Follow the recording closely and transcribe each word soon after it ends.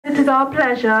is our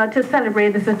pleasure to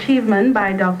celebrate this achievement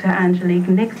by Dr. Angelique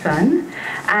Nixon,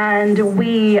 and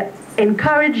we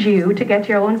encourage you to get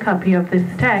your own copy of this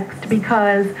text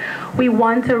because we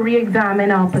want to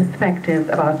re-examine our perspectives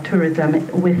about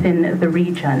tourism within the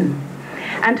region.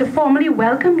 And to formally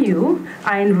welcome you,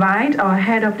 I invite our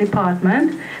head of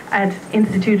department at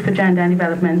Institute for Gender and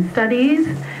Development Studies,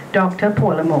 Dr.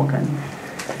 Paula Morgan.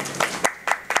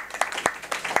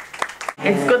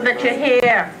 It's good that you're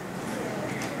here.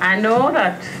 I know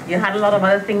that you had a lot of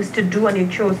other things to do and you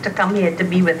chose to come here to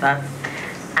be with us.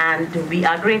 And we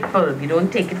are grateful. We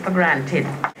don't take it for granted.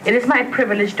 It is my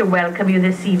privilege to welcome you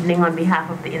this evening on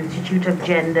behalf of the Institute of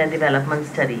Gender and Development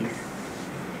Studies.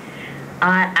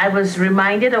 I was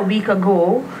reminded a week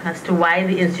ago as to why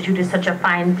the Institute is such a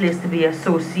fine place to be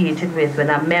associated with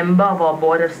when a member of our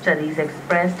Board of Studies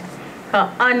expressed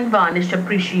her unvarnished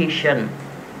appreciation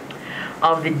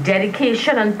of the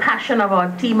dedication and passion of our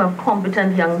team of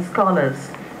competent young scholars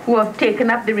who have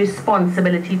taken up the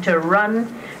responsibility to run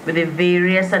with the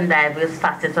various and diverse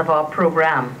facets of our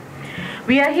program.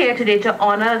 We are here today to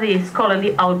honor the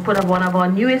scholarly output of one of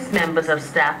our newest members of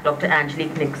staff, Dr.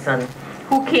 Angelique Nixon,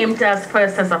 who came to us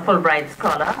first as a Fulbright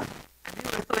scholar.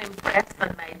 We were so impressed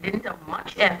that by dint of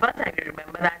much effort, I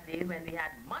remember that day when we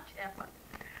had much effort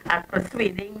at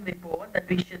persuading the board that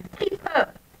we should keep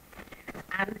her.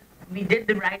 And we did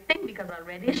the right thing because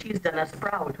already she's done us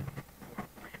proud.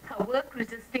 Her work,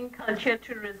 Resisting Culture,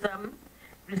 Tourism,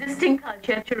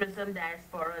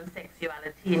 Diaspora, and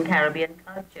Sexuality in Caribbean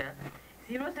Culture,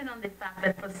 zeroes in on the fact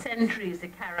that for centuries the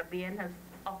Caribbean has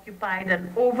occupied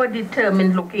an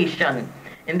overdetermined location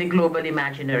in the global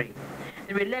imaginary.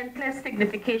 The relentless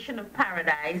signification of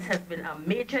paradise has been a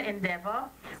major endeavor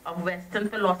of Western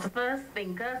philosophers,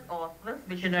 thinkers, authors,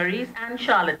 visionaries, and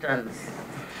charlatans,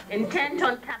 intent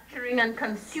on capturing and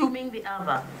consuming the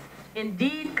other.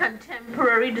 Indeed,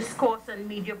 contemporary discourse and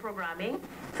media programming,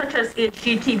 such as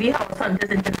HGTV House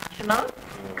Hunters International,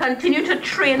 continue to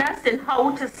train us in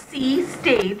how to see,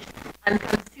 stage, and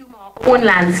consume our own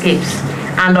landscapes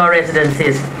and our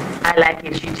residences. I like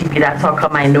HGTV, that's how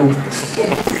come I know.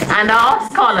 And our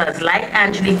scholars, like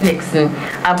Angelique Nixon,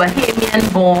 a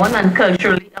Bahamian-born and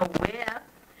culturally aware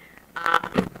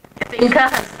thinker,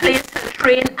 has placed her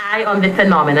trained eye on the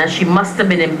phenomena she must have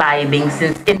been imbibing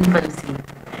since infancy.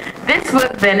 This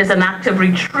work then is an act of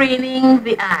retraining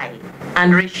the eye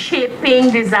and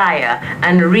reshaping desire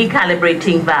and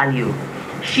recalibrating value.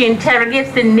 She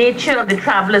interrogates the nature of the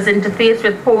traveler's interface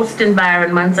with host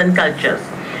environments and cultures.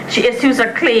 She issues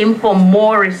a claim for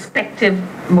more respective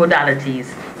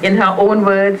modalities. In her own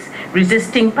words,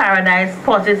 Resisting Paradise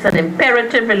posits an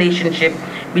imperative relationship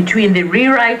between the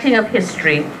rewriting of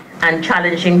history and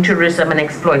challenging tourism and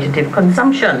exploitative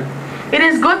consumption. It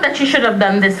is good that she should have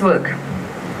done this work.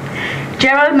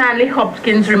 Gerald Manley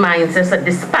Hopkins reminds us that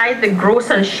despite the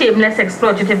gross and shameless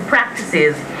exploitative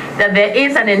practices, that there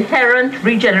is an inherent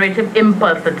regenerative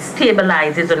impulse that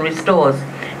stabilizes and restores.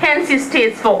 Hence he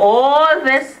states, for all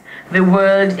this, the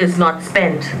world is not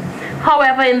spent.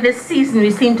 However, in this season, we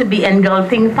seem to be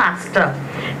engulfing faster,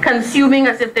 consuming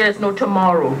as if there is no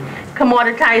tomorrow,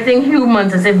 commoditizing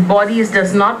humans as if bodies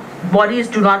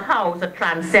do not house a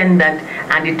transcendent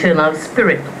and eternal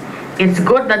spirit. It's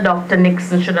good that Dr.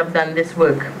 Nixon should have done this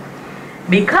work,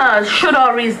 because should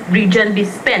our region be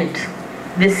spent,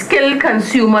 the skilled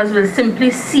consumers will simply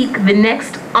seek the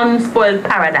next unspoiled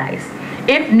paradise.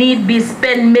 If need be,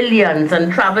 spend millions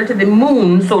and travel to the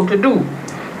moon, so to do.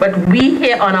 But we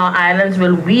here on our islands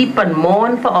will weep and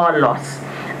mourn for our loss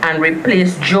and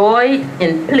replace joy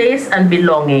in place and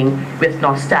belonging with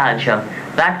nostalgia.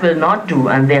 That will not do,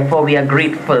 and therefore we are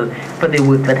grateful for the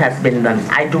work that has been done.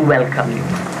 I do welcome you.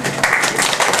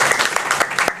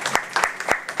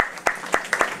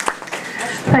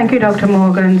 Thank you, Dr.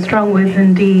 Morgan. Strong words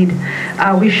indeed.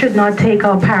 We should not take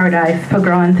our paradise for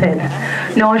granted,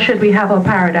 nor should we have our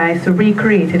paradise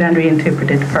recreated and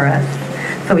reinterpreted for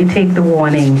us. So we take the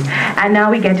warning. And now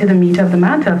we get to the meat of the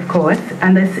matter, of course,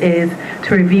 and this is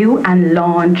to review and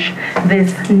launch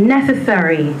this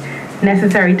necessary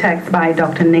text by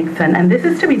Dr. Nixon, and this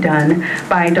is to be done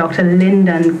by Dr.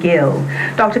 Lyndon Gill.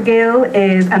 Dr. Gill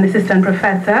is an assistant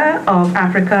professor of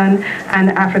African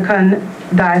and African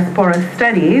Diaspora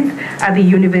Studies at the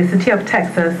University of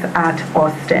Texas at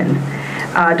Austin.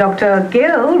 Dr.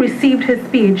 Gill received his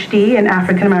PhD in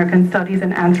African American Studies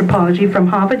and Anthropology from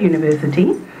Harvard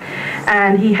University,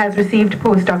 and he has received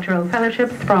postdoctoral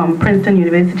fellowships from Princeton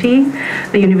University,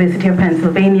 the University of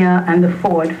Pennsylvania, and the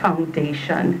Ford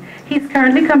Foundation. He's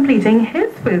currently completing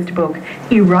his first book,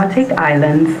 Erotic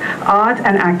Islands, Art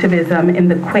and Activism in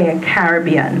the Queer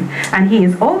Caribbean. And he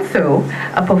is also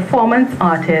a performance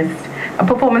artist, a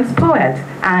performance poet,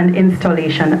 and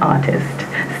installation artist.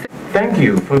 Thank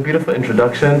you for a beautiful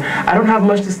introduction. I don't have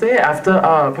much to say after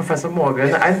Professor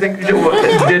Morgan. I think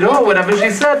did whatever she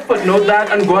said, footnote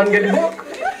that and go and get the book.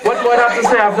 What more do I have to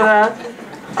say after that?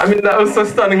 I mean, that was so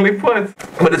stunningly put.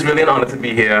 But it's really an honor to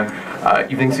be here.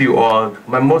 Evening to you all.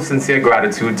 My most sincere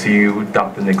gratitude to you,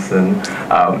 Dr. Nixon,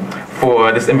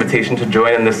 for this invitation to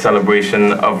join in this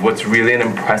celebration of what's really an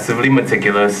impressively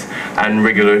meticulous and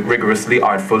rigorously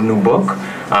artful new book.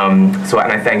 And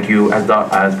I thank you,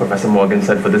 as Professor Morgan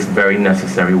said, for this very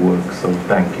necessary work. So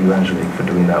thank you, Angelique, for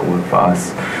doing that work for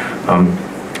us.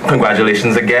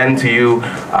 Congratulations again to you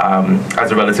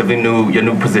as a relatively your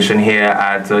new position here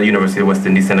at the University of West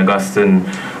Indies, St. Augustine.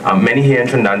 Many here in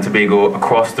Trinidad and Tobago,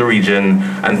 across the region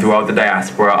and throughout the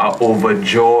diaspora are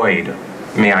overjoyed,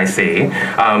 may I say,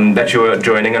 that you are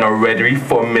joining an already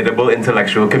formidable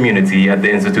intellectual community at the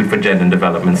Institute for Gender and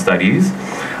Development Studies.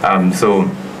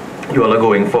 You all are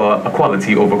going for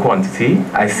quality over quantity,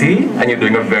 I see, and you're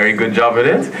doing a very good job at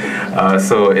it.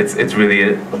 So it's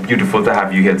really beautiful to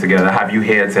have you here together. Have you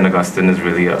here at St. Augustine is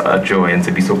really a joy, and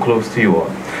to be so close to you all.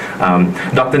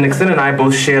 Dr. Nixon and I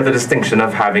both share the distinction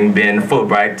of having been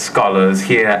Fulbright scholars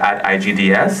here at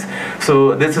IGDS.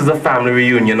 So this is a family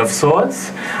reunion of sorts,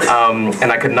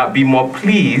 and I could not be more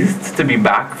pleased to be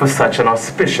back for such an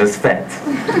auspicious fete.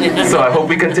 So I hope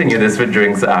we continue this with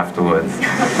drinks afterwards.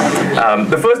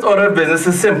 The first order of business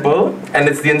is simple, and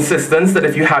it's the insistence that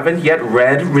if you haven't yet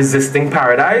read Resisting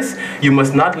Paradise, you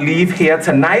must not leave here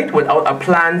tonight without a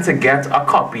plan to get a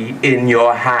copy in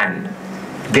your hand.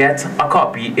 Get a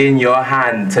copy in your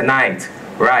hand tonight.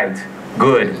 Right.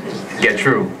 Good. Get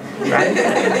through.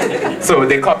 Right? So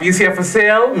the copy is here for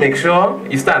sale. Make sure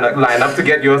you line up to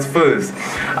get yours first.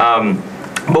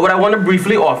 But what I want to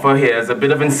briefly offer here is a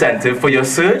bit of incentive for your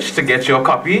search to get your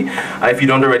copy, if you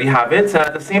don't already have it.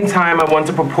 At the same time, I want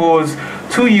to propose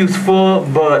two useful,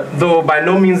 but though by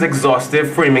no means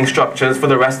exhaustive, framing structures for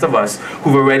the rest of us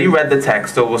who've already read the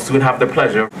text or will soon have the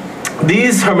pleasure.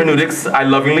 These hermeneutics I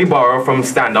lovingly borrow from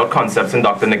standout concepts in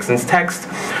Dr. Nixon's text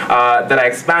that I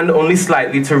expand only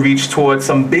slightly to reach towards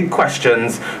some big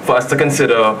questions for us to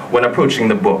consider when approaching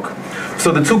the book.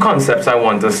 So the two concepts I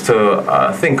want us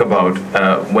to think about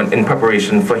when in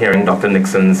preparation for hearing Dr.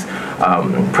 Nixon's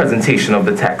presentation of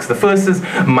the text. The first is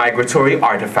migratory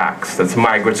artifacts. That's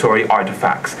migratory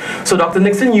artifacts. So Dr.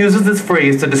 Nixon uses this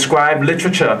phrase to describe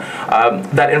literature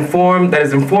that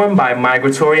is informed by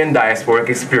migratory and diasporic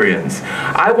experience.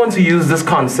 I want to use this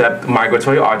concept,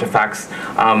 migratory artifacts,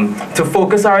 to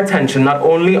focus our attention not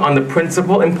only on the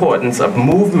principal importance of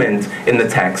movement in the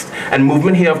text, and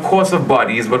movement here of course of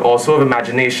bodies, but also of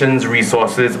imaginations,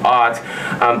 resources, art,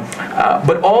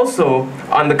 but also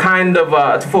on the kind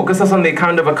of, to focus us on the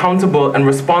kind of accountable and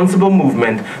responsible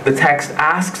movement the text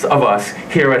asks of us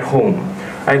here at home.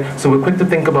 Right? So we're quick to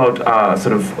think about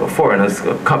sort of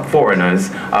foreigners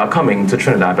coming to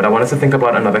Trinidad, but I want us to think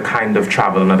about another kind of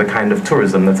travel, another kind of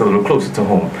tourism that's a little closer to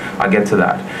home. I'll get to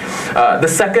that. The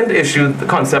second issue, the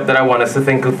concept that I want us to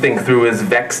think through is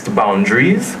vexed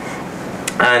boundaries.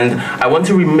 And I want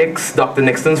to remix Dr.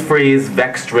 Nixon's phrase,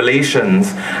 vexed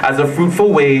relations, as a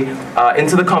fruitful way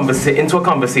into a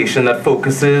conversation that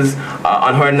focuses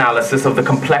on her analysis of the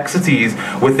complexities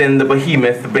within the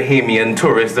Bahamian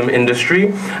tourism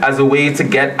industry as a way to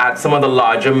get at some of the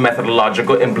larger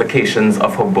methodological implications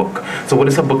of her book. So what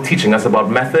is her book teaching us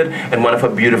about method, and one of her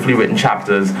beautifully written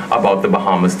chapters about the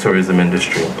Bahamas tourism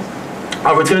industry.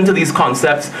 I'll return to these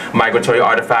concepts, migratory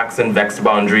artifacts and vexed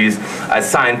boundaries, as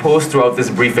signposts throughout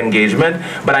this brief engagement,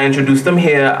 but I introduce them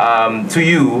here to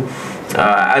you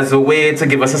as a way to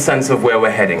give us a sense of where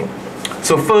we're heading.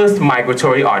 So first,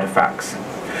 migratory artifacts.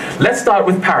 Let's start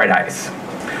with paradise.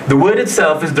 The word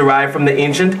itself is derived from the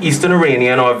ancient Eastern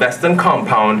Iranian or Western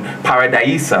compound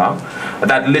paradiesa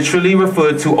that literally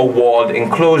referred to a walled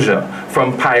enclosure,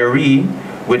 from pairi,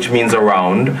 which means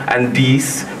around, and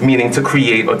dis, meaning to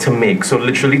create or to make, so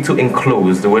literally to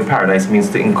enclose. The word paradise means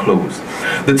to enclose.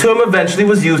 The term eventually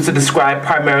was used to describe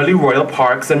primarily royal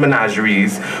parks and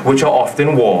menageries, which are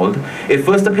often walled. It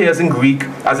first appears in Greek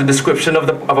as a description of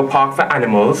a park for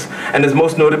animals, and is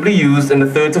most notably used in the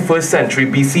 3rd to 1st century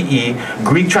BCE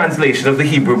Greek translation of the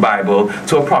Hebrew Bible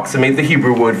to approximate the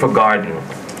Hebrew word for garden.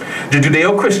 The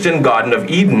Judeo-Christian Garden of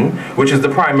Eden, which is the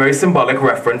primary symbolic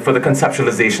referent for the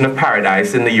conceptualization of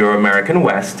paradise in the Euro-American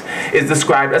West, is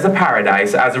described as a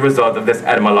paradise as a result of this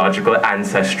etymological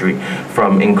ancestry,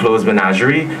 from enclosed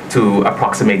menagerie to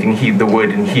approximating the word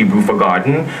in Hebrew for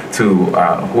garden to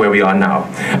where we are now.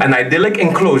 An idyllic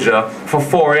enclosure for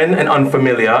foreign and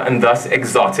unfamiliar and thus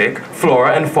exotic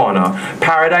flora and fauna,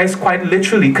 paradise quite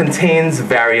literally contains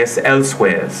various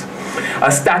elsewheres.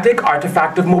 A static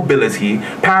artifact of mobility,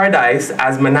 paradise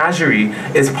as menagerie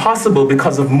is possible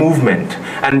because of movement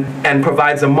and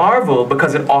provides a marvel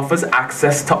because it offers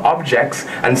access to objects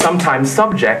and sometimes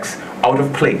subjects out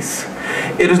of place.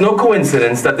 It is no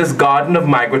coincidence that this garden of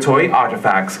migratory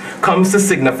artifacts comes to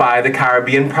signify the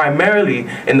Caribbean primarily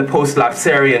in the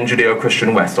post-Lapsarian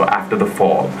Judeo-Christian West, or after the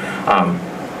fall.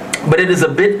 But it is a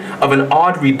bit of an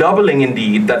odd redoubling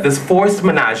indeed that this forced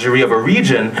menagerie of a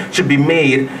region should be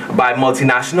made by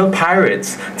multinational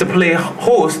pirates to play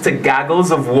host to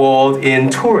gaggles of walled-in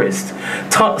tourists,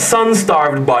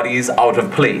 sun-starved bodies out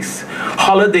of place,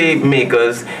 holiday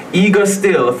makers eager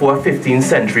still for a 15th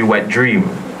century wet dream.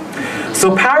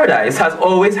 So paradise has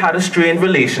always had a strained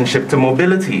relationship to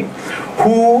mobility.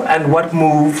 Who and what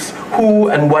moves, who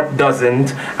and what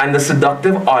doesn't, and the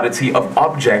seductive oddity of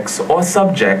objects or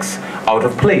subjects out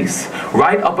of place,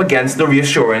 right up against the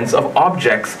reassurance of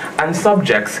objects and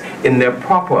subjects in their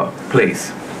proper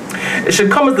place. It should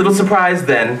come as little surprise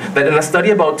then that in a study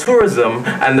about tourism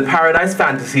and the paradise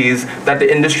fantasies that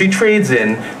the industry trades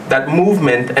in, that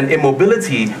movement and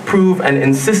immobility prove an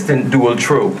insistent dual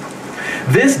trope.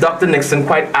 This Dr. Nixon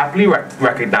quite aptly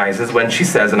recognizes when she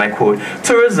says, and I quote,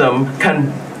 "Tourism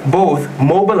can both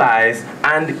mobilize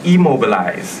and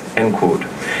immobilize," end quote.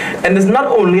 And it's not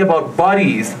only about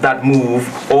bodies that move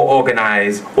or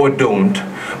organize or don't,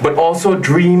 but also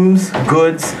dreams,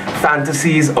 goods,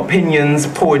 fantasies, opinions,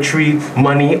 poetry,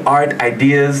 money, art,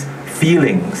 ideas,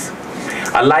 feelings.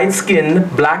 A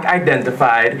light-skinned,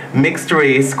 black-identified,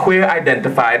 mixed-race,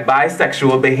 queer-identified,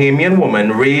 bisexual Bahamian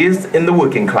woman raised in the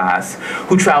working class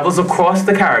who travels across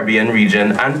the Caribbean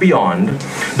region and beyond,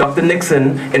 Dr.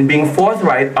 Nixon, in being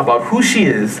forthright about who she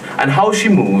is and how she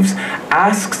moves,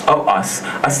 asks of us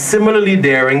a similarly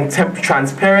daring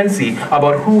transparency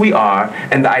about who we are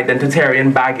and the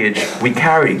identitarian baggage we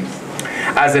carry.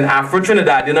 As an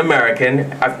Afro-Trinidadian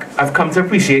American, I've come to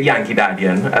appreciate Yankee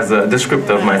Dadian as a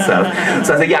descriptor of myself.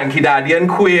 So as a Yankee Dadian,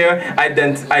 queer,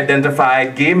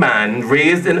 identified gay man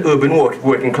raised in urban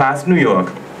working class New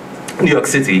York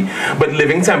City, but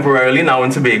living temporarily now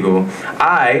in Tobago,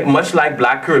 I, much like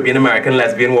Black Caribbean American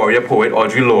lesbian warrior poet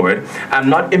Audre Lorde, am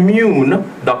not immune,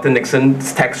 Dr.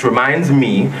 Nixon's text reminds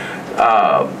me,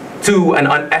 to an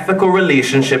unethical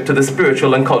relationship to the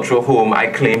spiritual and cultural home I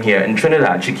claim here in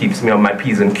Trinidad. She keeps me on my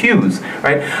P's and Q's,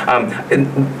 right?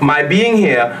 My being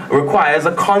here requires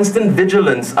a constant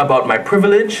vigilance about my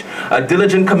privilege, a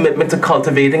diligent commitment to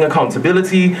cultivating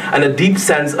accountability, and a deep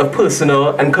sense of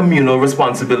personal and communal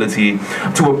responsibility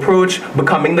to approach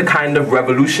becoming the kind of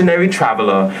revolutionary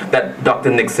traveler that Dr.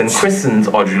 Nixon christens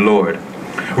Audre Lorde.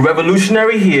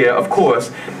 Revolutionary here, of course,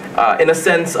 in a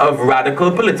sense of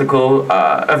radical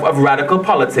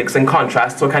politics in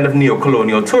contrast to a kind of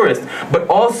neo-colonial tourist, but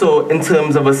also in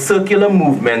terms of a circular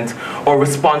movement or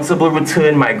responsible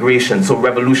return migration. So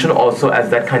revolution also as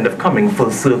that kind of coming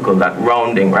full circle, that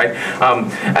rounding, right?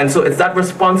 And so it's that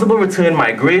responsible return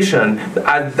migration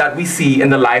that we see in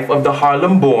the life of the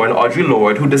Harlem-born Audre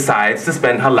Lorde, who decides to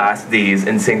spend her last days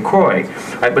in St. Croix,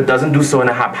 right? But doesn't do so in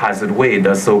a haphazard way,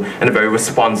 does so in a very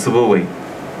responsible way.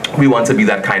 We want to be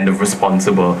that kind of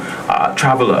responsible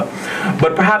traveler.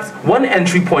 But perhaps one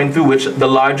entry point through which the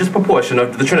largest proportion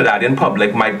of the Trinidadian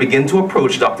public might begin to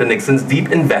approach Dr. Nixon's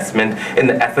deep investment in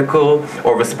the ethical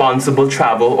or responsible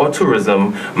travel or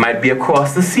tourism might be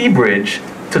across the sea bridge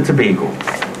to Tobago.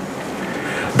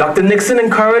 Dr. Nixon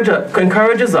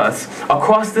encourages us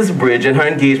across this bridge in her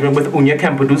engagement with Unya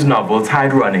Kempedu's novel,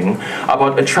 Tide Running,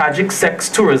 about a tragic sex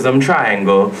tourism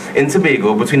triangle in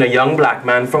Tobago between a young black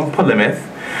man from Plymouth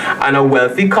and a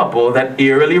wealthy couple that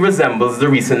eerily resembles the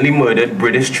recently murdered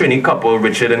British Trini couple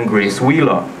Richard and Grace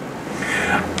Wheeler.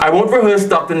 I won't rehearse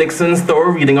Dr. Nixon's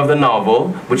thorough reading of the novel,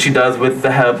 which she does with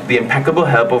the impeccable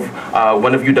help of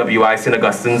one of UWI St.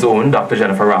 Augustine's own, Dr.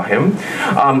 Jennifer Rahim,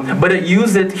 but I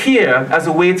use it here as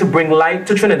a way to bring light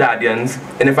to Trinidadians,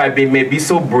 and if I may be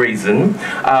so brazen,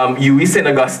 UWI St.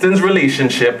 Augustine's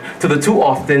relationship to the too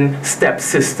often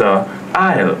stepsister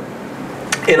Isle.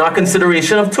 In our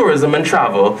consideration of tourism and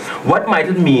travel, what might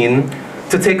it mean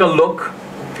to take a look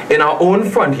in our own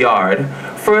front yard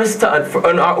first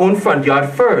on our own front yard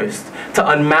first, to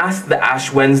unmask the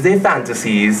Ash Wednesday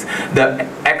fantasies,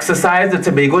 exercise the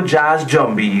Tobago jazz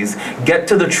jumbies, get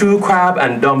to the true crab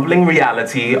and dumpling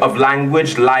reality of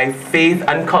language, life, faith,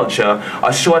 and culture,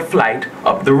 a short flight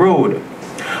up the road.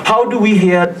 How do we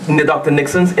hear Dr.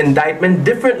 Nixon's indictment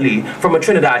differently from a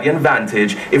Trinidadian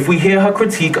vantage if we hear her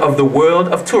critique of the world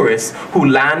of tourists who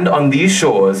land on these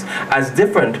shores as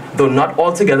different, though not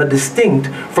altogether distinct,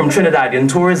 from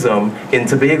Trinidadian tourism in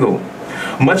Tobago?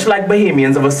 Much like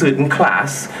Bahamians of a certain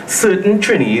class, certain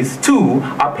Trinis, too,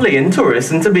 are playing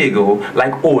tourists in Tobago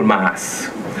like old mass.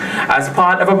 As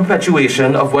part of a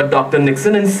perpetuation of what Dr.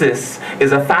 Nixon insists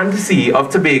is a fantasy of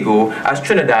Tobago as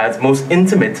Trinidad's most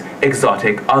intimate,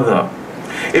 exotic other.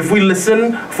 If we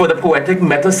listen for the poetic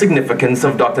meta-significance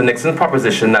of Dr. Nixon's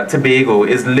proposition that Tobago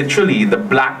is literally the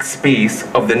black space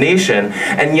of the nation,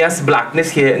 and yes,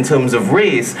 blackness here in terms of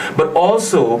race, but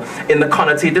also in the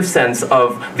connotative sense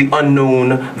of the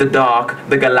unknown, the dark,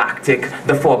 the galactic,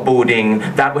 the foreboding,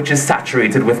 that which is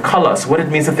saturated with color. So what it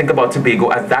means to think about Tobago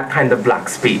as that kind of black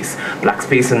space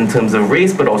in terms of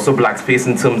race, but also black space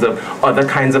in terms of other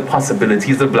kinds of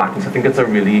possibilities of blackness. I think it's a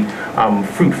really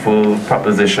fruitful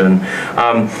proposition.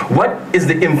 What is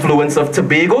the influence of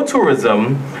Tobago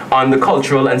tourism on the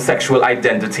cultural and sexual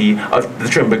identity of the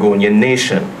Trimbagonian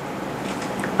nation?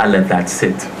 I'll let that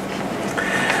sit.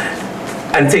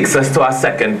 And takes us to our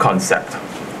second concept,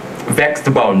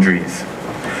 vexed boundaries.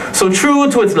 So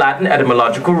true to its Latin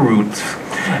etymological root,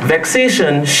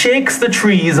 vexation shakes the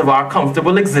trees of our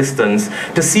comfortable existence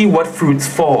to see what fruits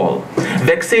fall.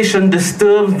 Vexation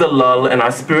disturbs the lull in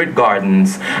our spirit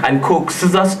gardens and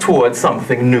coaxes us towards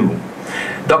something new.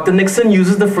 Dr. Nixon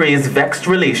uses the phrase vexed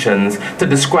relations to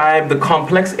describe the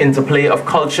complex interplay of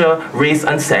culture, race,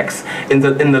 and sex in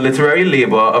the literary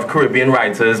labor of Caribbean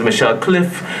writers Michelle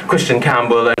Cliff, Christian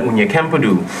Campbell, and Unya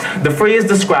Kempadu. The phrase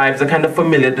describes a kind of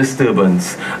familiar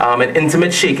disturbance, an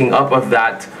intimate shaking up of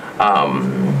that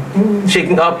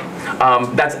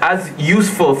that's as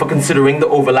useful for considering the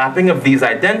overlapping of these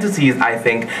identities, I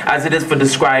think, as it is for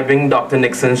describing Dr.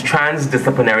 Nixon's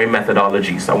transdisciplinary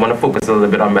methodology. So I want to focus a little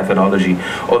bit on methodology,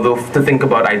 although to think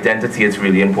about identity is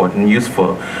really important and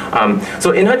useful.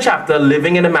 So in her chapter,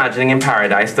 Living and Imagining in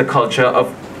Paradise, the Culture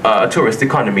of a Tourist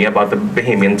Economy, about the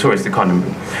Bahamian tourist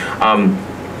economy,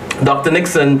 Dr.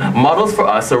 Nixon models for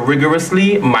us a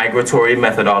rigorously migratory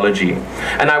methodology.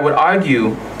 And I would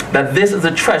argue that this is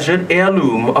a treasured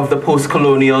heirloom of the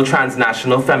post-colonial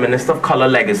transnational feminist of color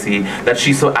legacy that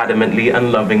she so adamantly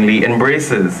and lovingly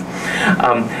embraces.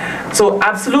 So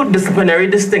absolute disciplinary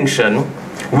distinction,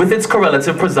 with its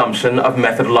correlative presumption of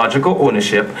methodological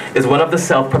ownership, is one of the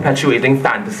self-perpetuating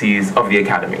fantasies of the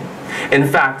Academy. In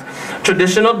fact,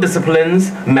 traditional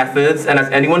disciplines, methods, and as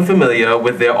anyone familiar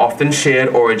with their often shared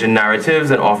origin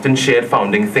narratives and often shared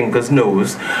founding thinkers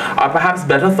knows, are perhaps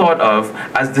better thought of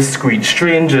as discrete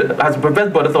strangers,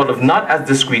 not as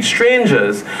discrete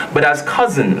strangers, but as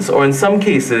cousins, or in some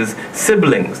cases,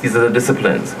 siblings, these are the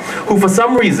disciplines, who for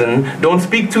some reason don't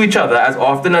speak to each other as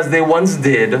often as they once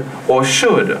did or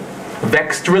should.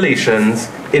 Vexed relations,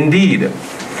 indeed.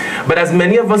 But as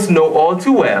many of us know all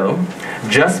too well,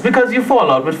 just because you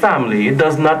fall out with family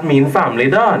does not mean family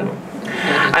done.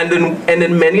 And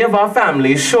in many of our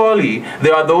families, surely,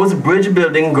 there are those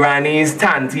bridge-building grannies,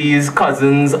 tanties,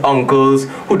 cousins, uncles,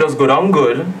 who does good on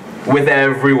good with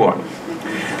everyone.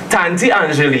 Tanty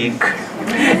Angelique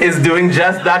is doing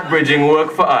just that bridging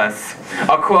work for us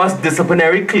across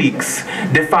disciplinary cliques,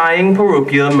 defying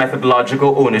parochial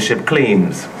methodological ownership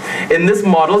claims. In this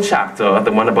model chapter,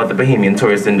 the one about the Bahamian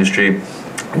tourist industry,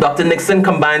 Dr. Nixon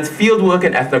combines fieldwork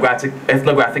and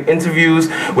ethnographic interviews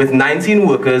with 19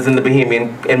 workers in the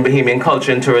Bahamian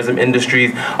culture and tourism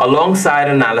industries, alongside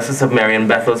analysis of Marian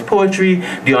Bethel's poetry,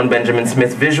 Dion Benjamin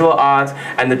Smith's visual art,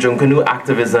 and the Junkanu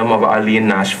activism of Arlene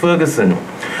Nash Ferguson.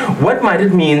 What might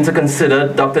it mean to consider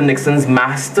Dr. Nixon's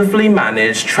masterfully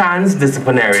managed,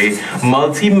 transdisciplinary,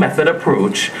 multi-method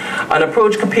approach, an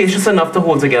approach capacious enough to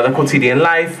hold together quotidian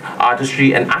life,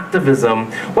 artistry, and activism?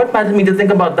 What might it mean to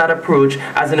think about that approach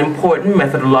as an important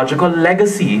methodological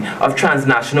legacy of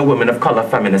transnational women of color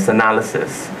feminist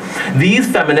analysis?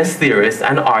 These feminist theorists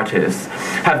and artists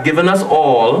have given us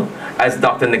all, as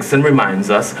Dr. Nixon reminds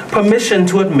us, permission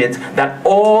to admit that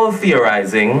all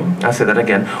theorizing, I'll say that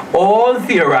again, all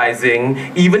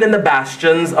theorizing, even in the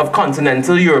bastions of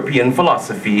continental European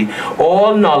philosophy,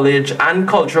 all knowledge and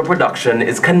cultural production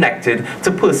is connected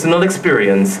to personal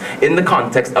experience in the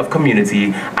context of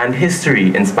community and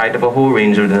history, in spite of a whole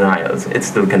range of denials. it's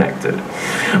still connected.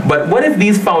 But what if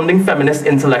these founding feminist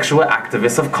intellectual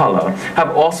activists of color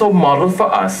have also modeled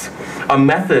for us a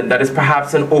method that is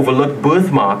perhaps an overlooked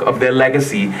birthmark of their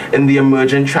legacy in the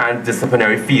emerging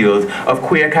transdisciplinary field of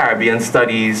queer Caribbean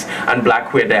studies and Black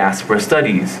queer diaspora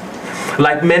studies?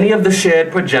 Like many of the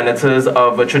shared progenitors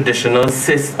of the traditional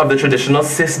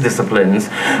cis disciplines,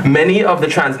 many of the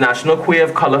transnational queer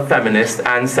of color feminist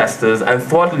ancestors and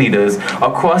thought leaders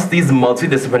across these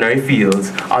multidisciplinary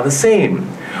fields are the same.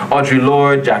 Audre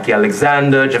Lorde, Jackie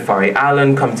Alexander, Jafari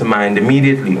Allen come to mind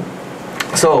immediately.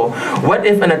 So, what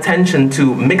if an attention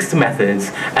to mixed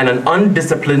methods and an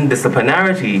undisciplined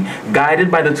disciplinarity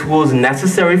guided by the tools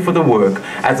necessary for the work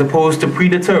as opposed to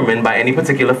predetermined by any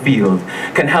particular field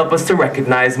can help us to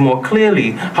recognize more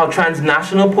clearly how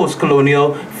transnational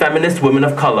post-colonial feminist women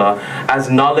of color as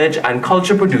knowledge and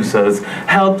culture producers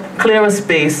helped clear a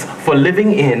space for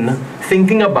living in,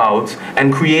 thinking about,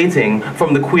 and creating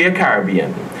from the queer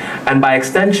Caribbean, and by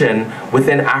extension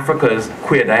within Africa's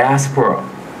queer diaspora.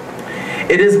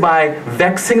 It is by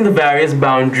vexing the various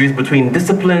boundaries between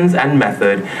disciplines and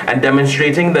method and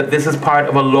demonstrating that this is part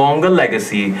of a longer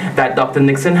legacy that Dr.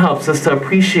 Nixon helps us to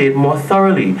appreciate more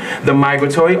thoroughly the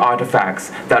migratory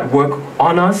artifacts that work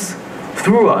on us,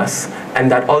 through us, and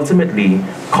that ultimately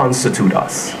constitute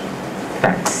us.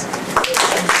 Thanks.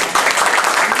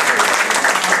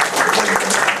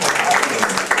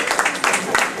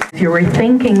 You're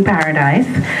rethinking paradise,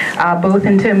 both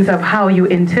in terms of how you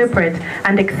interpret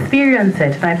and experience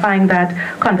it. And I find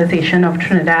that conversation of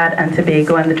Trinidad and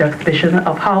Tobago and the juxtaposition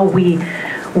of how we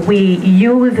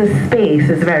use a space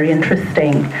is very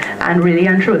interesting and really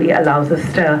and truly allows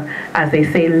us to, as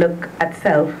they say, look at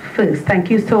self first. Thank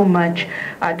you so much,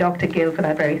 Dr. Gill, for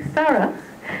that very thorough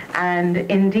and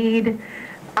indeed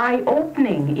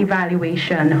eye-opening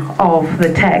evaluation of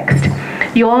the text.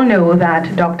 You all know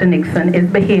that Dr. Nixon is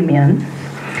Bahamian,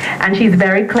 and she's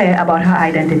very clear about her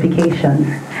identification.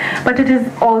 But it is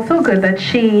also good that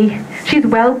she's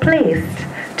well placed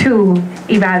to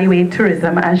evaluate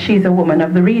tourism as she's a woman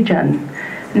of the region,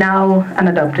 now an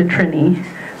adopted Trini,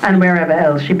 and wherever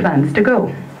else she plans to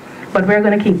go. But we're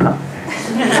going to keep her.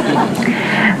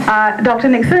 Dr.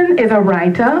 Nixon is a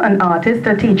writer, an artist,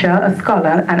 a teacher, a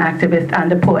scholar, an activist,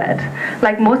 and a poet.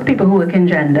 Like most people who work in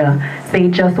gender, they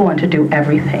just want to do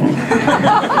everything.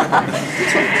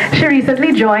 She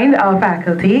recently joined our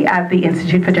faculty at the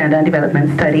Institute for Gender and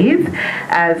Development Studies,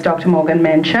 as Dr. Morgan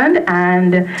mentioned,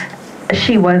 and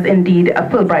she was indeed a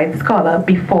Fulbright scholar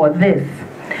before this.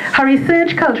 Her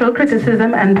research, cultural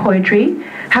criticism, and poetry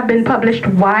have been published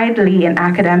widely in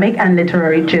academic and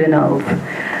literary journals.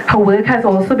 Her work has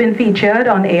also been featured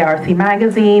on ARC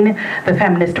Magazine, The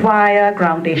Feminist Wire,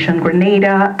 Groundation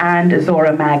Grenada, and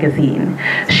Zora Magazine.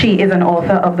 She is an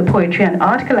author of the poetry and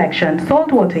art collection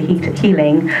Saltwater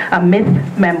Healing, a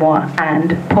myth, memoir,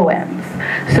 and poems.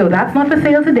 So that's not for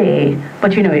sale today,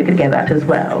 but you know you could get that as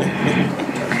well.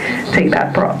 Take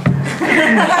that prop.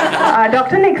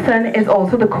 Dr. Nixon is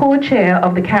also the co-chair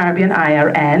of the Caribbean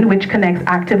IRN, which connects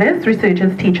activists,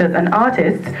 researchers, teachers, and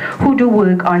artists who do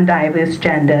work on diverse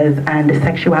genders and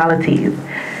sexualities.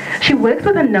 She works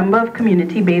with a number of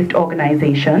community-based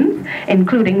organizations,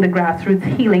 including the Grassroots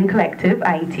Healing Collective,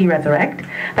 IET Resurrect,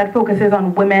 that focuses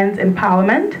on women's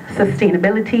empowerment,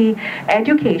 sustainability,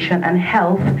 education, and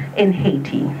health in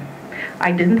Haiti.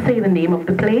 I didn't say the name of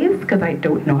the place because I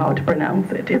don't know how to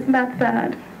pronounce it. Isn't that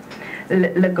sad?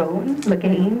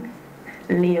 Leogane.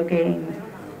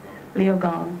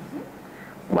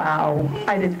 Wow,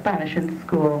 I did Spanish in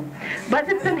school. But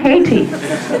it's in Haiti,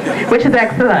 which is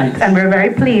excellent. And we're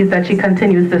very pleased that she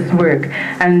continues this work.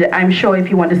 And I'm sure if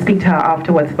you want to speak to her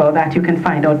afterwards about that, you can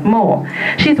find out more.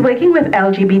 She's working with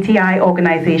LGBTI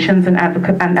organizations and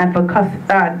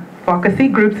advocacy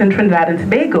groups in Trinidad and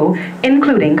Tobago,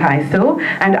 including CAISO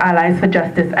and Allies for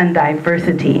Justice and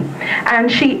Diversity. And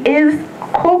she is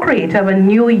co-creator of a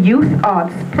new youth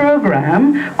arts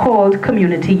program called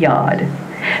Community Yard.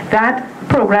 That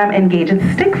program engages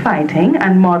stick fighting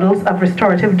and models of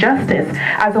restorative justice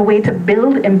as a way to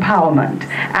build empowerment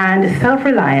and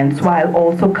self-reliance while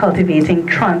also cultivating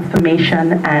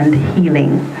transformation and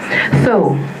healing.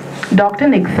 So, Dr.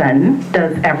 Nixon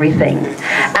does everything.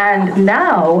 And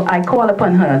now I call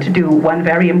upon her to do one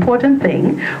very important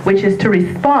thing, which is to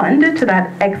respond to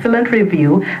that excellent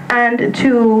review and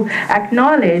to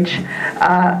acknowledge,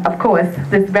 of course,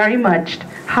 this very much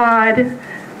hard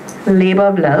labor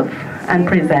of love and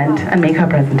present and make her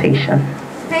presentation.